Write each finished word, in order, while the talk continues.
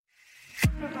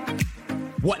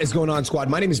What is going on, squad?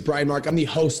 My name is Brian Mark. I'm the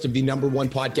host of the #1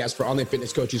 podcast for online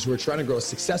fitness coaches who are trying to grow a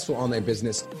successful online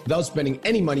business without spending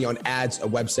any money on ads, a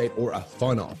website, or a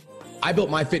funnel. I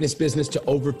built my fitness business to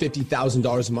over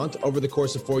 $50,000 a month over the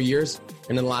course of 4 years.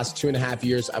 And in the last 2.5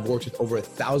 years, I've worked with over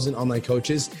 1,000 online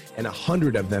coaches and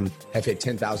 100 of them have hit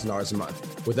 $10,000 a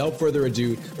month. Without further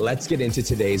ado, let's get into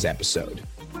today's episode.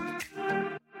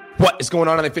 What is going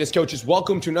on, online fitness coaches?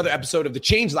 Welcome to another episode of the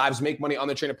Change Lives, Make Money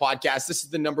Online Trainer podcast. This is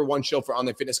the #1 show for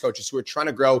online fitness coaches who are trying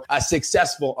to grow a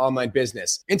successful online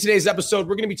business. In today's episode,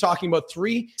 we're going to be talking about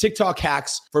 3 TikTok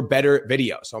hacks for better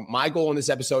videos. So my goal in this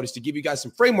episode is to give you guys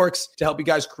some frameworks to help you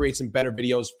guys create some better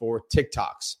videos for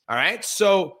TikToks. All right.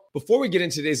 So before we get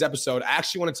into today's episode, I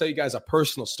actually want to tell you guys a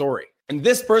personal story. And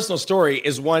this personal story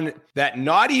is one that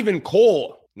not even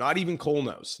Cole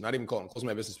knows. Cole's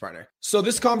my business partner. So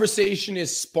this conversation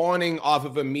is spawning off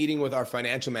of a meeting with our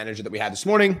financial manager that we had this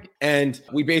morning. And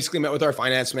we basically met with our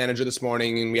finance manager this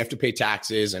morning, and we have to pay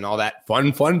taxes and all that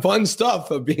fun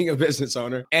stuff of being a business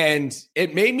owner. And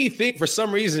it made me think, for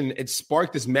some reason, it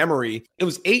sparked this memory. It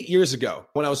was 8 years ago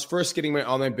when I was first getting my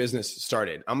online business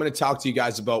started. I'm going to talk to you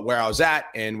guys about where I was at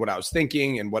and what I was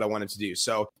thinking and what I wanted to do.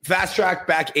 So fast track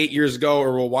back 8 years ago,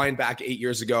 or rewind back 8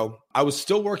 years ago. I was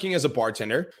still working as a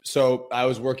bartender. So I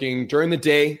was working during the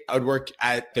day. I would work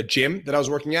at the gym that I was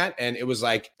working at. And it was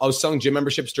like, I was selling gym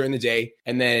memberships during the day.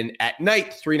 And then at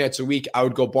night, 3 nights a week, I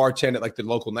would go bartend at like the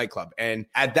local nightclub. And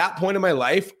at that point in my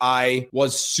life, I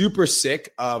was super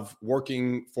sick of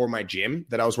working for my gym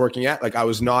that I was working at. Like, I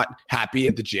was not happy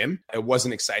at the gym. It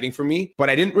wasn't exciting for me, but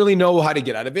I didn't really know how to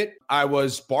get out of it. I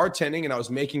was bartending and I was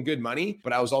making good money,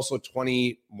 but I was also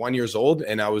 21 years old.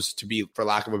 And I was, to be, for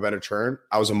lack of a better term,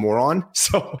 I was a moron.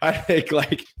 So I make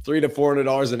like $300 to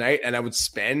 $400 a night, and I would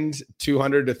spend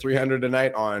 $200 to $300 a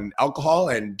night on alcohol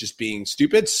and just being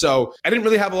stupid. So I didn't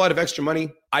really have a lot of extra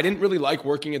money. I didn't really like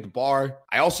working at the bar.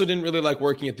 I also didn't really like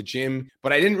working at the gym,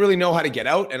 but I didn't really know how to get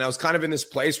out. And I was kind of in this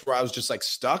place where I was just like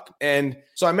stuck. And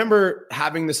so I remember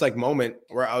having this like moment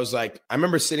where I was like, I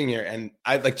remember sitting here and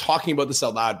I like talking about this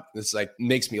out loud. This like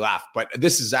makes me laugh, but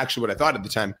this is actually what I thought at the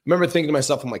time. I remember thinking to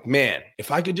myself, I'm like, man, if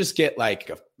I could just get like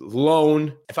a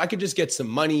loan, if I could just get some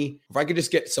money, if I could just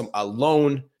get a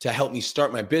loan to help me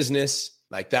start my business,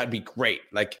 like, that'd be great.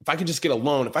 Like, if I could just get a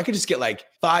loan, if I could just get like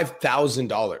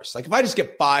 $5,000, like if I just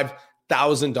get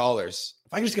 $5,000,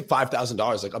 if I can just get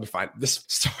 $5,000, like, I'll be fine. This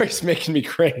story's making me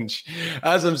cringe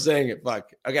as I'm saying it. Fuck.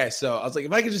 Okay. So I was like,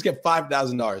 if I could just get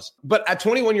 $5,000, but at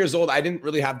 21 years old, I didn't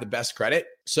really have the best credit.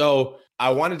 So I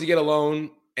wanted to get a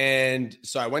loan. And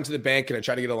so I went to the bank and I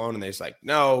tried to get a loan, and they're just like,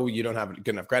 no, you don't have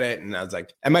good enough credit. And I was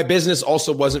like, and my business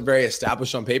also wasn't very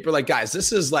established on paper. Like, guys,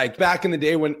 this is like back in the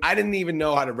day when I didn't even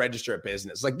know how to register a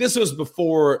business. Like, this was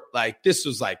before, like, this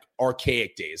was like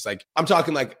archaic days. Like, I'm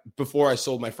talking like before I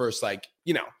sold my first, like,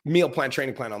 meal plan,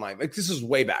 training plan online. Like, this is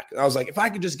way back. And I was like, if I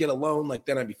could just get a loan, like,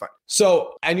 then I'd be fine.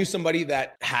 So I knew somebody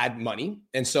that had money.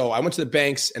 And so I went to the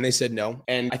banks and they said no.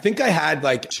 And I think I had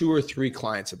like 2 or 3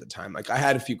 clients at the time. Like, I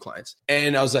had a few clients,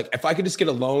 and I was like, if I could just get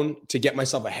a loan to get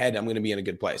myself ahead, I'm going to be in a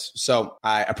good place. So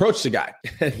I approached a guy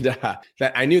and that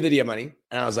I knew that he had money.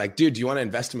 And I was like, dude, do you want to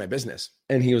invest in my business?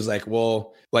 And he was like,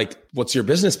 well, like, what's your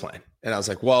business plan? And I was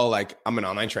like, well, like, I'm an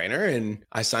online trainer and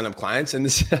I sign up clients, and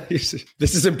this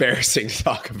is embarrassing to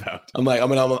talk about. I'm like,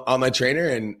 I'm an online trainer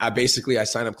and I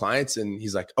sign up clients. And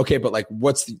he's like, okay, but like,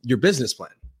 what's your business plan?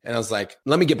 And I was like,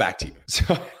 let me get back to you.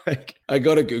 So like, I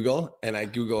go to Google and I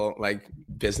Google like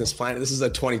business plan. This is a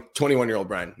 21-year-old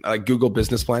Brian. I like Google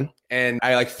business plan. And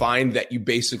I like find that you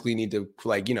basically need to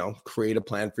like, create a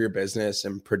plan for your business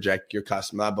and project your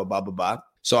customer, blah, blah, blah, blah.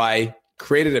 So I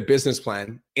created a business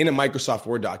plan in a Microsoft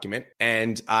Word document.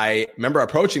 And I remember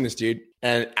approaching this dude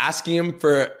and asking him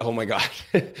for, oh my God,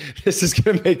 this is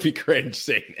going to make me cringe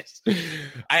saying this.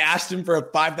 I asked him for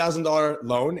a $5,000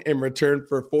 loan in return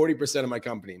for 40% of my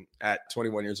company at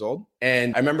 21 years old.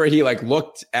 And I remember he like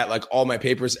looked at like all my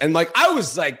papers, and like, I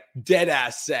was like dead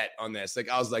ass set on this. Like,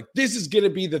 I was like, this is going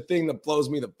to be the thing that blows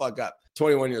me the fuck up.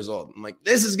 21 years old. I'm like,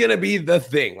 this is going to be the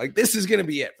thing. Like, this is going to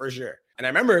be it for sure. And I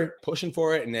remember pushing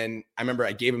for it. And then I remember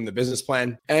I gave him the business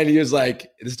plan and he was like,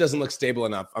 this doesn't look stable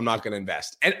enough. I'm not going to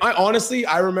invest. And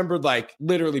I remember like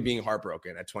literally being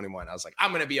heartbroken at 21. I was like, I'm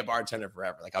going to be a bartender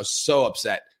forever. Like, I was so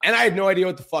upset and I had no idea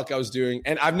what the fuck I was doing.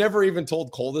 And I've never even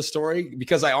told Cole this story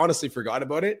because I honestly forgot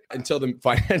about it until the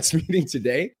finance meeting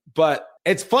today. But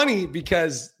it's funny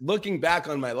because looking back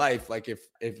on my life, like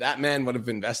if that man would have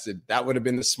invested, that would have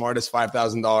been the smartest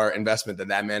 $5,000 investment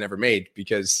that man ever made,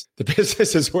 because the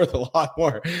business is worth a lot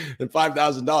more than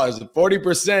 $5,000. And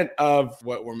 40% of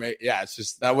what we're making. Yeah, it's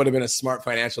just, that would have been a smart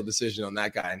financial decision on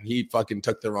that guy. And he fucking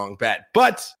took the wrong bet.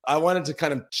 But I wanted to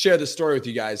kind of share the story with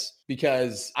you guys,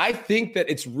 because I think that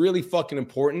it's really fucking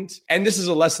important. And this is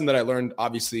a lesson that I learned.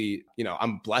 Obviously, you know,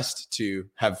 I'm blessed to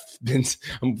have been,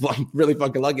 I'm really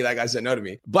fucking lucky that guy said no to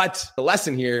me. But the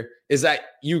lesson here is that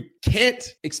you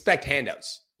can't expect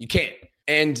handouts. You can't.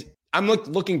 And I'm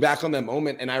looking back on that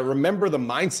moment, and I remember the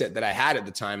mindset that I had at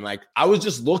the time. Like, I was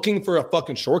just looking for a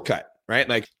fucking shortcut, right?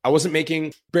 Like, I wasn't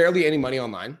making barely any money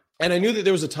online. And I knew that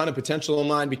there was a ton of potential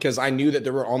online, because I knew that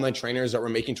there were online trainers that were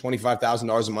making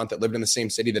 $25,000 a month that lived in the same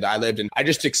city that I lived. And I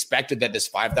just expected that this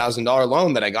 $5,000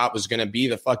 loan that I got was going to be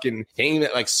the fucking thing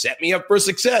that like set me up for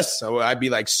success. So I'd be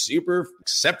like super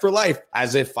set for life,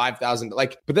 as if 5,000,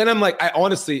 like, but then I'm like, I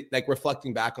honestly, like,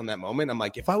 reflecting back on that moment, I'm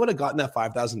like, if I would have gotten that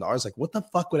 $5,000, like, what the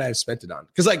fuck would I have spent it on?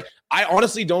 Because like, I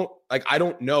honestly don't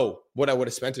know what I would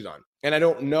have spent it on. And I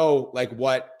don't know I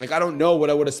don't know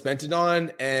what I would have spent it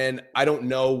on. And I don't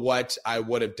know what I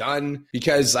would have done,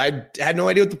 because I had no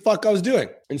idea what the fuck I was doing.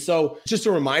 And so just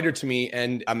a reminder to me,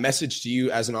 and a message to you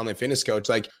as an online fitness coach,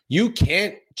 like, you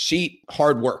can't cheat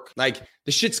hard work. Like,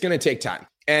 the shit's going to take time.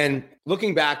 And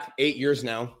looking back 8 years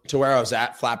now to where I was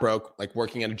at, flat broke, like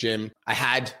working at a gym, I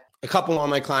had a couple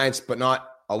online clients, but not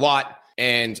a lot.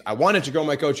 And I wanted to grow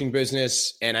my coaching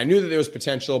business, and I knew that there was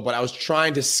potential, but I was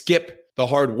trying to skip the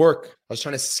hard work. I was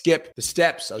trying to skip the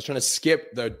steps. I was trying to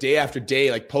skip the day after day,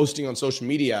 like posting on social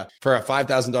media for a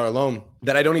 $5,000 loan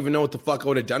that I don't even know what the fuck I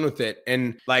would have done with it.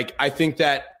 And like, I think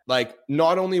that like,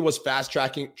 not only was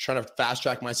trying to fast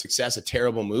track my success a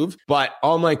terrible move, but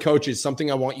online coaches,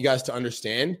 something I want you guys to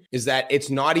understand is that it's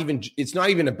not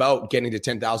even about getting to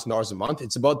 $10,000 a month.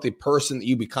 It's about the person that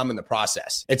you become in the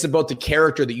process. It's about the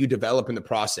character that you develop in the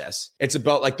process. It's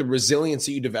about like the resilience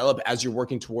that you develop as you're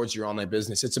working towards your online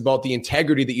business. It's about the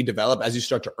integrity that you develop as you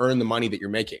start to earn the money that you're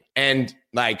making. And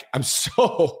like, I'm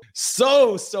so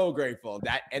grateful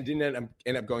that it didn't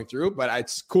end up going through, but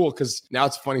it's cool because now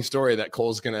it's a funny story that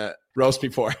Cole's going to roast me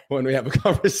for when we have a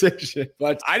conversation.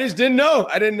 But I just didn't know.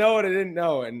 I didn't know what I didn't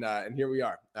know. And here we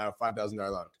are, $5,000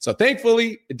 loan. So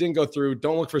thankfully it didn't go through.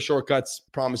 Don't look for shortcuts.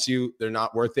 Promise you they're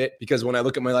not worth it, because when I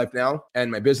look at my life now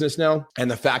and my business now, and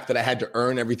the fact that I had to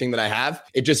earn everything that I have,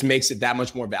 it just makes it that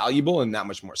much more valuable and that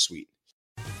much more sweet.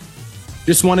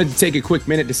 Just wanted to take a quick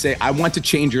minute to say, I want to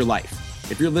change your life.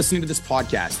 If you're listening to this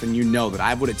podcast, then you know that I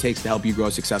have what it takes to help you grow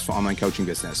a successful online coaching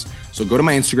business. So go to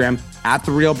my Instagram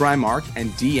 @TheRealBrianMark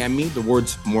and DM me the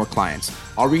words "more clients."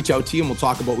 I'll reach out to you and we'll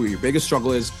talk about what your biggest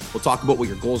struggle is. We'll talk about what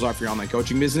your goals are for your online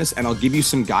coaching business, and I'll give you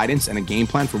some guidance and a game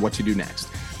plan for what to do next.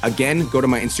 Again, go to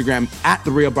my Instagram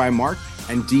 @TheRealBrianMark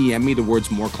and DM me the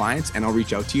words "more clients," and I'll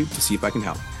reach out to you to see if I can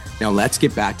help. Now let's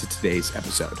get back to today's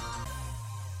episode.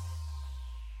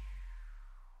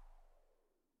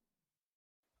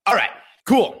 All right.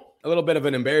 Cool. A little bit of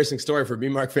an embarrassing story for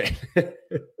B-Mark Fit.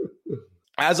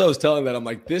 As I was telling that, I'm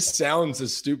like, this sounds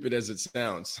as stupid as it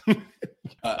sounds.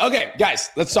 Okay, guys,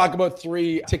 let's talk about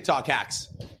 3 TikTok hacks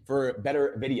for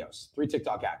better videos. 3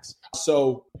 TikTok hacks.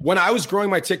 So when I was growing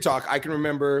my TikTok, I can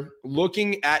remember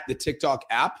looking at the TikTok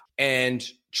app and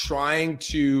trying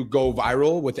to go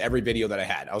viral with every video that I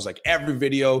had. I was like, every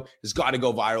video has got to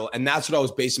go viral. And that's what I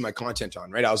was basing my content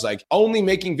on, right? I was like only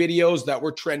making videos that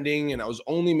were trending, and I was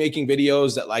only making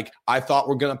videos that like I thought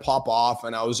were going to pop off.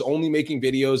 And I was only making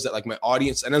videos that like my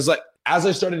audience, and I was like, as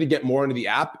I started to get more into the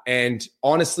app, and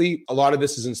honestly, a lot of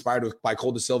this is inspired by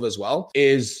Cole Da Silva as well,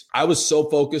 is I was so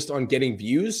focused on getting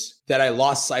views that I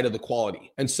lost sight of the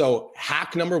quality. And so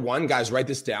hack number 1, guys, write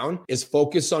this down, is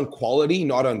focus on quality,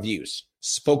 not on views.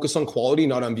 Focus on quality,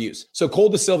 not on views. So Cole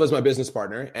Da Silva is my business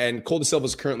partner, and Cole Da Silva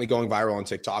is currently going viral on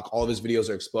TikTok. All of his videos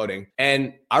are exploding.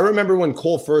 And I remember when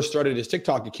Cole first started his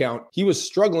TikTok account, he was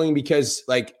struggling because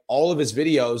like all of his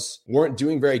videos weren't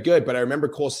doing very good. But I remember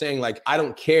Cole saying like, I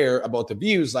don't care about the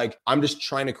views. Like, I'm just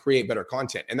trying to create better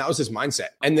content. And that was his mindset.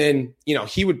 And then, you know,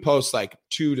 he would post like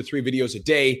 2 to 3 videos a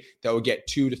day that would get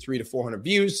 200 to 300 to 400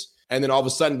 views. And then all of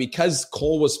a sudden, because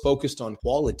Cole was focused on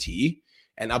quality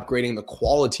and upgrading the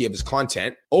quality of his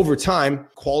content, over time,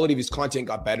 quality of his content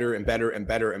got better and better and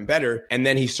better and better. And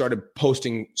then he started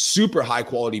posting super high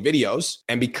quality videos.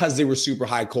 And because they were super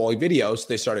high quality videos,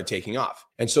 they started taking off.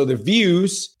 And so the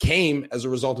views came as a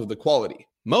result of the quality.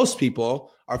 Most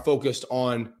people are focused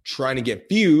on trying to get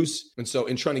views. And so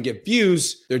in trying to get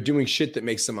views, they're doing shit that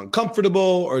makes them uncomfortable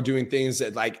or doing things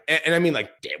that like, and I mean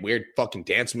like weird fucking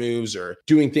dance moves or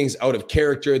doing things out of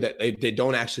character that they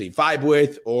don't actually vibe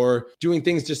with, or doing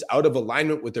things just out of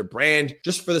alignment with their brand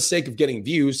just for the sake of getting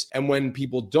views. And when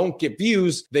people don't get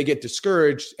views, they get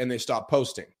discouraged and they stop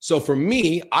posting. So for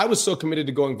me, I was so committed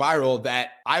to going viral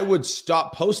that I would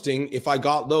stop posting if I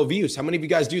got low views. How many of you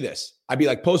guys do this? I'd be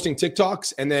like posting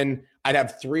TikToks and then I'd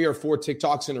have 3 or 4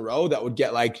 TikToks in a row that would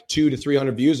get like 200 to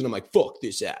 300 views. And I'm like, fuck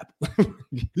this app.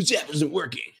 This app isn't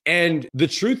working. And the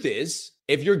truth is,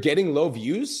 if you're getting low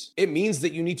views, it means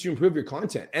that you need to improve your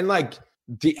content. And like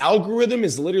the algorithm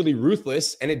is literally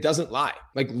ruthless and it doesn't lie.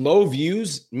 Like low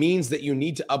views means that you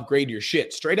need to upgrade your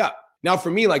shit straight up. Now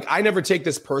for me, like I never take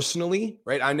this personally,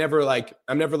 right? I'm never like,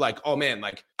 oh man,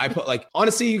 like I put like,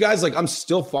 honestly, you guys, like I'm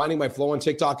still finding my flow on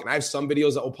TikTok and I have some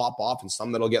videos that will pop off and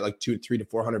some that'll get like 200, 300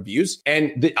 to 400 views.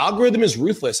 And the algorithm is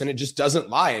ruthless and it just doesn't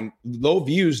lie. And low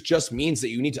views just means that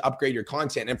you need to upgrade your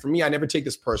content. And for me, I never take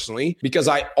this personally because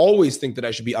I always think that I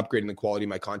should be upgrading the quality of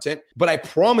my content. But I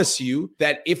promise you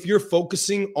that if you're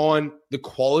focusing on the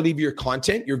quality of your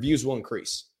content, your views will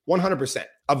increase 100%.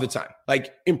 Of the time.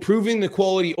 Like improving the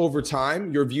quality over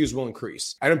time, your views will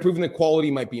increase. And improving the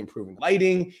quality might be improving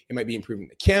lighting, it might be improving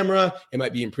the camera, it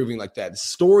might be improving like that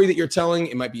story that you're telling,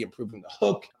 it might be improving the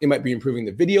hook, it might be improving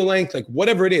the video length, like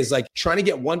whatever it is, like trying to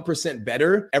get 1%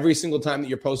 better every single time that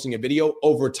you're posting a video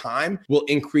over time will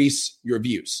increase your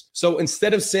views. So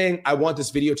instead of saying, I want this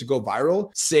video to go viral,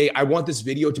 say, I want this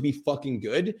video to be fucking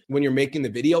good when you're making the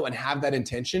video and have that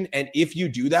intention. And if you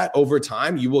do that over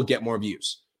time, you will get more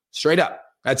views. Straight up.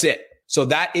 That's it. So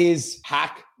that is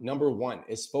hack number 1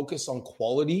 is focus on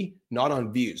quality, not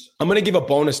on views. I'm going to give a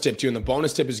bonus tip too. And the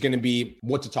bonus tip is going to be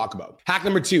what to talk about. Hack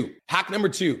number two.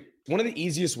 One of the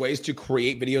easiest ways to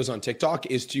create videos on TikTok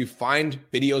is to find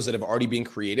videos that have already been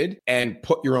created and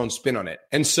put your own spin on it.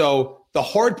 And so the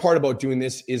hard part about doing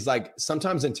this is like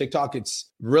sometimes in TikTok, it's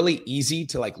really easy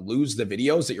to like lose the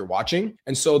videos that you're watching.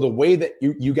 And so the way that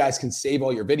you guys can save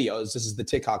all your videos, this is the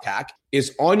TikTok hack,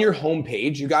 is on your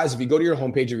homepage. You guys, if you go to your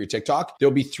homepage of your TikTok,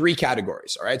 there'll be 3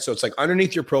 categories. All right. So it's like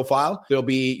underneath your profile, there'll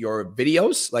be your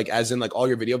videos, like as in like all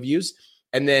your video views.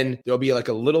 And then there'll be like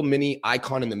a little mini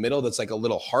icon in the middle that's like a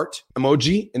little heart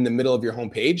emoji in the middle of your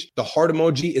homepage. The heart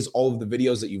emoji is all of the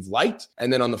videos that you've liked.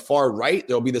 And then on the far right,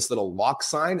 there'll be this little lock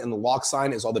sign, and the lock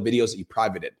sign is all the videos that you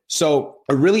privated. So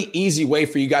a really easy way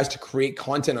for you guys to create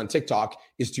content on TikTok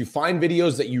is to find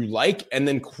videos that you like and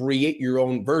then create your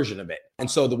own version of it. And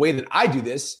so the way that I do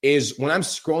this is when I'm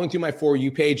scrolling through my For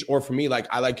You page, or for me, like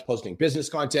I like posting business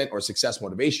content or success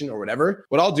motivation or whatever,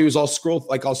 what I'll do is I'll scroll,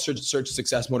 like I'll search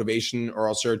success motivation, or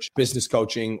I'll search business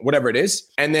coaching, whatever it is.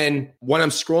 And then when I'm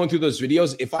scrolling through those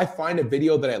videos, if I find a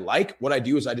video that I like, what I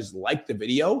do is I just like the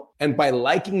video. And by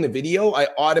liking the video, I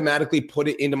automatically put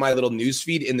it into my little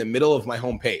newsfeed in the middle of my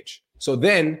homepage. So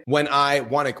then when I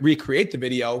want to recreate the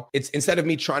video, it's instead of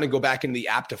me trying to go back into the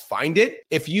app to find it,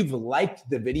 if you've liked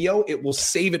the video, it will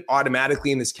save it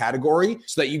automatically in this category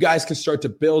so that you guys can start to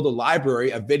build a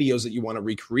library of videos that you want to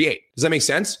recreate. Does that make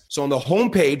sense? So on the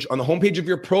homepage of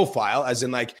your profile, as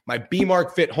in like my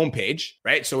BMark Fit homepage,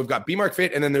 right? So we've got BMark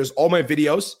Fit, and then there's all my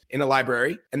videos in a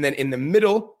library. And then in the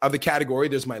middle of the category,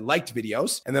 there's my liked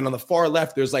videos. And then on the far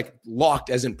left, there's like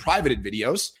locked, as in privated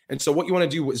videos. And so what you want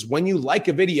to do is when you like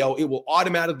a video, it will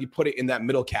automatically put it in that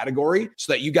middle category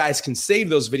so that you guys can save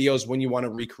those videos when you want to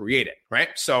recreate it, right?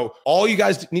 So all you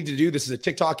guys need to do, this is a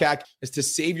TikTok hack, is to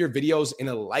save your videos in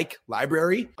a like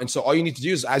library. And so all you need to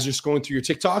do is as you're scrolling through your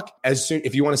TikTok,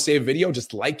 if you want to save a video,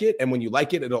 just like it. And when you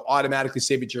like it, it'll automatically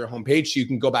save it to your homepage so you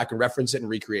can go back and reference it and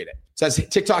recreate it. So that's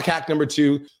TikTok hack number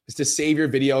 2, is to save your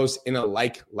videos in a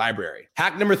like library.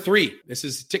 Hack number 3, this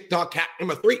is TikTok hack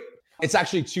number 3. It's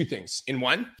actually 2 things in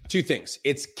one. 2 things.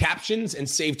 It's Captions and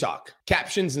Save Talk.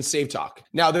 Captions and Save Talk.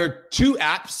 Now, there are 2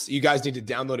 apps you guys need to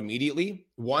download immediately.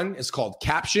 One is called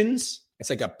Captions. It's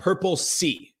like a purple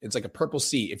C. It's like a purple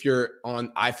C. If you're on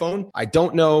iPhone, I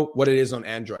don't know what it is on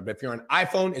Android, but if you're on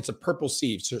iPhone, it's a purple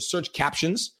C. So search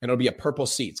Captions and it'll be a purple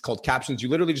C. It's called Captions. You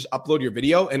literally just upload your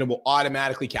video and it will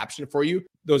automatically caption it for you.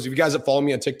 Those of you guys that follow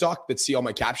me on TikTok that see all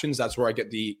my captions, that's where I get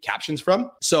the captions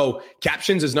from. So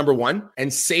Captions is number 1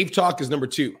 and Save Talk is number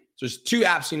 2. So there's 2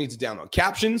 apps you need to download,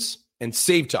 Captions and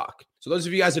Save Talk. So those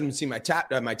of you guys that have been seeing my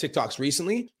TikToks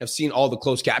recently have seen all the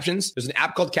closed captions. There's an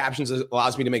app called Captions that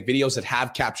allows me to make videos that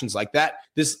have captions like that.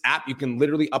 This app, you can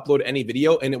literally upload any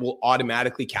video and it will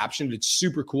automatically caption it. It's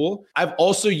super cool. I've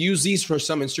also used these for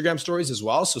some Instagram stories as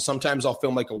well. So sometimes I'll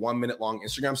film like a 1 minute long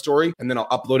Instagram story and then I'll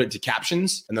upload it to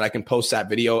Captions and then I can post that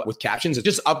video with captions. It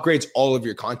just upgrades all of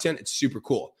your content. It's super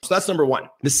cool. So that's number one.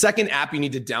 The second app you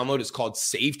need to download is called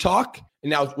Save Talk.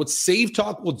 And now what Save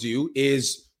Talk will do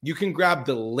is you can grab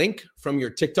the link from your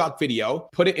TikTok video,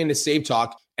 put it into Save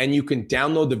Talk, and you can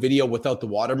download the video without the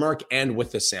watermark and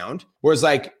with the sound. Whereas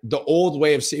like the old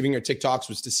way of saving your TikToks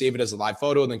was to save it as a live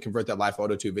photo and then convert that live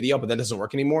photo to a video, but that doesn't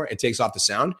work anymore. It takes off the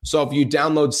sound. So if you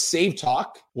download Save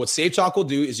Talk, what Save Talk will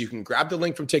do is you can grab the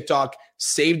link from TikTok,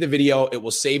 save the video. It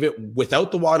will save it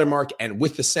without the watermark and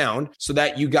with the sound so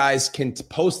that you guys can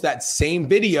post that same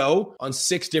video on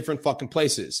 6 different fucking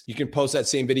places. You can post that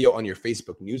same video on your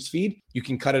Facebook newsfeed. You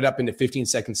can cut it up into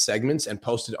 15-second segments and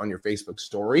post it on your Facebook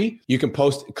story. You can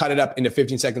cut it up into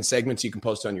 15-second segments. You can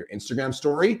post it on your Instagram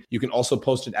story. You can also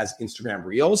post it as Instagram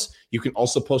Reels. You can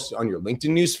also post it on your LinkedIn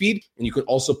newsfeed, and you can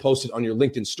also post it on your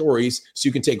LinkedIn stories. So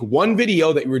you can take one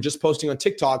video that you were just posting on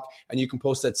TikTok and you can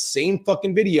post that same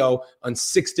fucking video on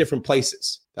 6 different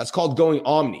places. That's called going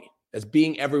omni. That's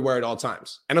being everywhere at all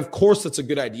times. And of course, that's a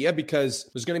good idea because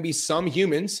there's going to be some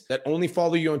humans that only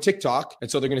follow you on TikTok.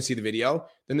 And so they're going to see the video.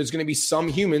 Then there's going to be some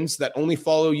humans that only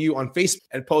follow you on Facebook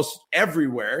and post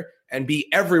everywhere and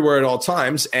be everywhere at all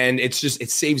times. And it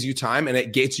saves you time and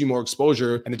it gets you more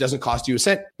exposure and it doesn't cost you a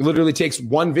cent. It literally takes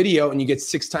one video and you get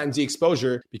 6 times the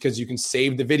exposure because you can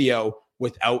save the video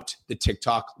without the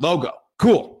TikTok logo.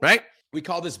 Cool, right? We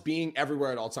call this being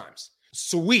everywhere at all times.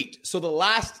 Sweet. So the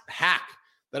last hack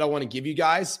that I want to give you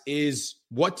guys is,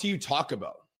 what do you talk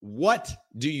about? What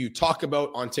do you talk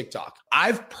about on TikTok?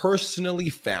 I've personally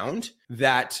found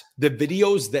that the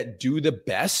videos that do the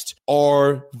best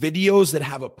are videos that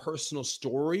have a personal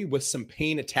story with some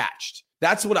pain attached.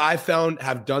 That's what I found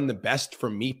have done the best for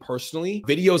me personally.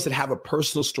 Videos that have a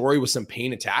personal story with some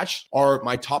pain attached are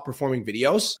my top performing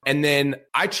videos. And then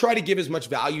I try to give as much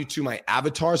value to my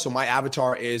avatar. So my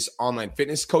avatar is online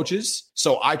fitness coaches.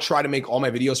 So I try to make all my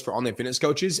videos for online fitness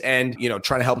coaches and,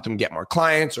 try to help them get more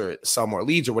clients or sell more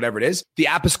leads or whatever it is. The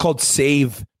app is called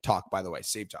Save Talk, by the way,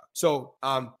 Save Talk. So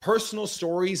personal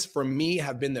stories for me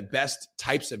have been the best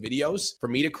types of videos for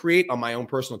me to create on my own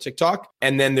personal TikTok.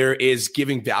 And then there is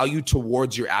giving value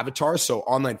towards your avatar. So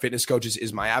online fitness coaches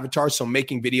is my avatar. So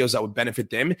making videos that would benefit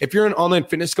them. If you're an online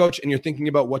fitness coach and you're thinking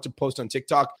about what to post on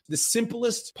TikTok, the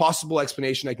simplest possible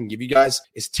explanation I can give you guys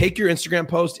is take your Instagram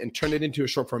post and turn it into a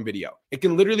short form video. It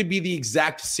can literally be the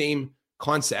exact same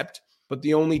concept, but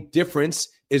the only difference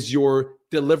is you're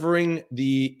delivering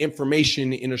the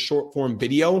information in a short form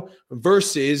video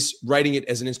versus writing it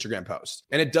as an Instagram post.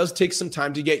 And it does take some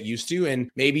time to get used to.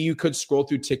 And maybe you could scroll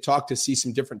through TikTok to see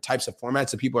some different types of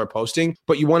formats that people are posting,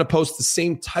 but you want to post the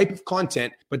same type of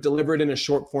content, but deliver it in a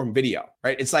short form video,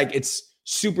 right? It's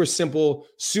super simple,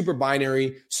 super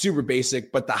binary, super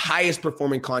basic, but the highest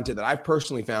performing content that I've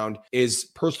personally found is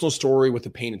personal story with a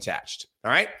pain attached. All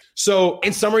right. So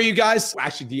in summary, you guys, I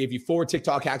actually gave you 4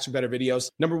 TikTok hacks for better videos.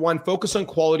 Number 1, focus on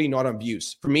quality, not on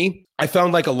views. For me, I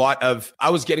found I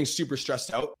was getting super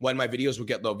stressed out when my videos would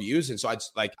get low views. And so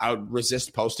I would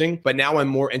resist posting, but now I'm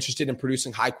more interested in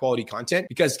producing high quality content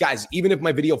because guys, even if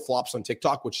my video flops on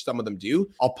TikTok, which some of them do,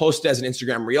 I'll post it as an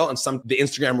Instagram reel and the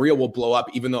Instagram reel will blow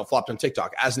up even though it flopped on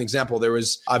TikTok. As an example, there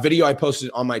was a video I posted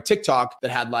on my TikTok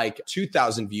that had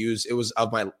 2,000 views. It was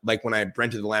of my, when I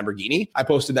rented the Lamborghini. I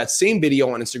posted that same video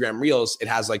on Instagram Reels. It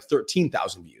has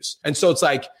 13,000 views. And so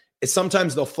it's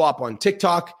sometimes they'll flop on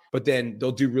TikTok, but then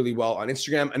they'll do really well on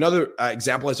Instagram. Another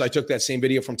example is I took that same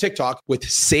video from TikTok with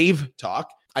Save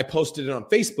Talk. I posted it on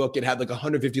Facebook. It had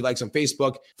 150 likes on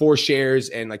Facebook, 4 shares,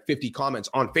 and 50 comments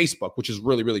on Facebook, which is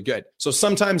really, really good. So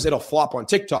sometimes it'll flop on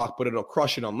TikTok, but it'll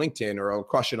crush it on LinkedIn or it'll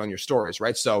crush it on your stories,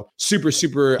 right? So super,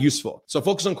 super useful. So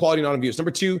focus on quality, not on views. Number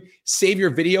 2, save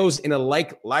your videos in a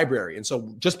like library. And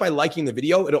so just by liking the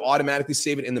video, it'll automatically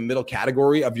save it in the middle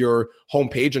category of your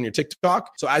homepage on your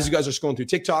TikTok. So as you guys are scrolling through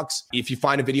TikToks, if you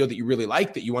find a video that you really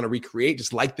like, that you want to recreate,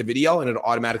 just like the video and it'll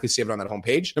automatically save it on that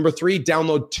homepage. Number 3,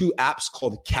 download 2 apps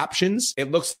called Captions. It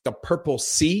looks like a purple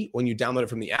C when you download it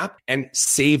from the app, and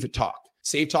Save Talk.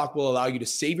 Save Talk will allow you to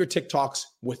save your TikToks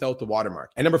without the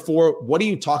watermark. And number 4, what do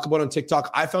you talk about on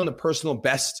TikTok? I found the personal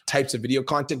best types of video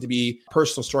content to be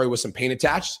personal story with some pain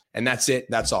attached. And that's it.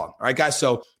 That's all. All right, guys.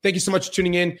 So thank you so much for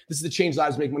tuning in. This is the Change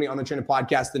Lives, Make Money Online Training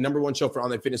Podcast, the #1 show for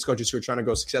online fitness coaches who are trying to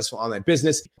grow successful online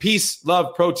business. Peace,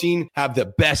 love, protein. Have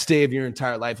the best day of your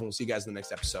entire life. And we'll see you guys in the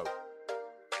next episode.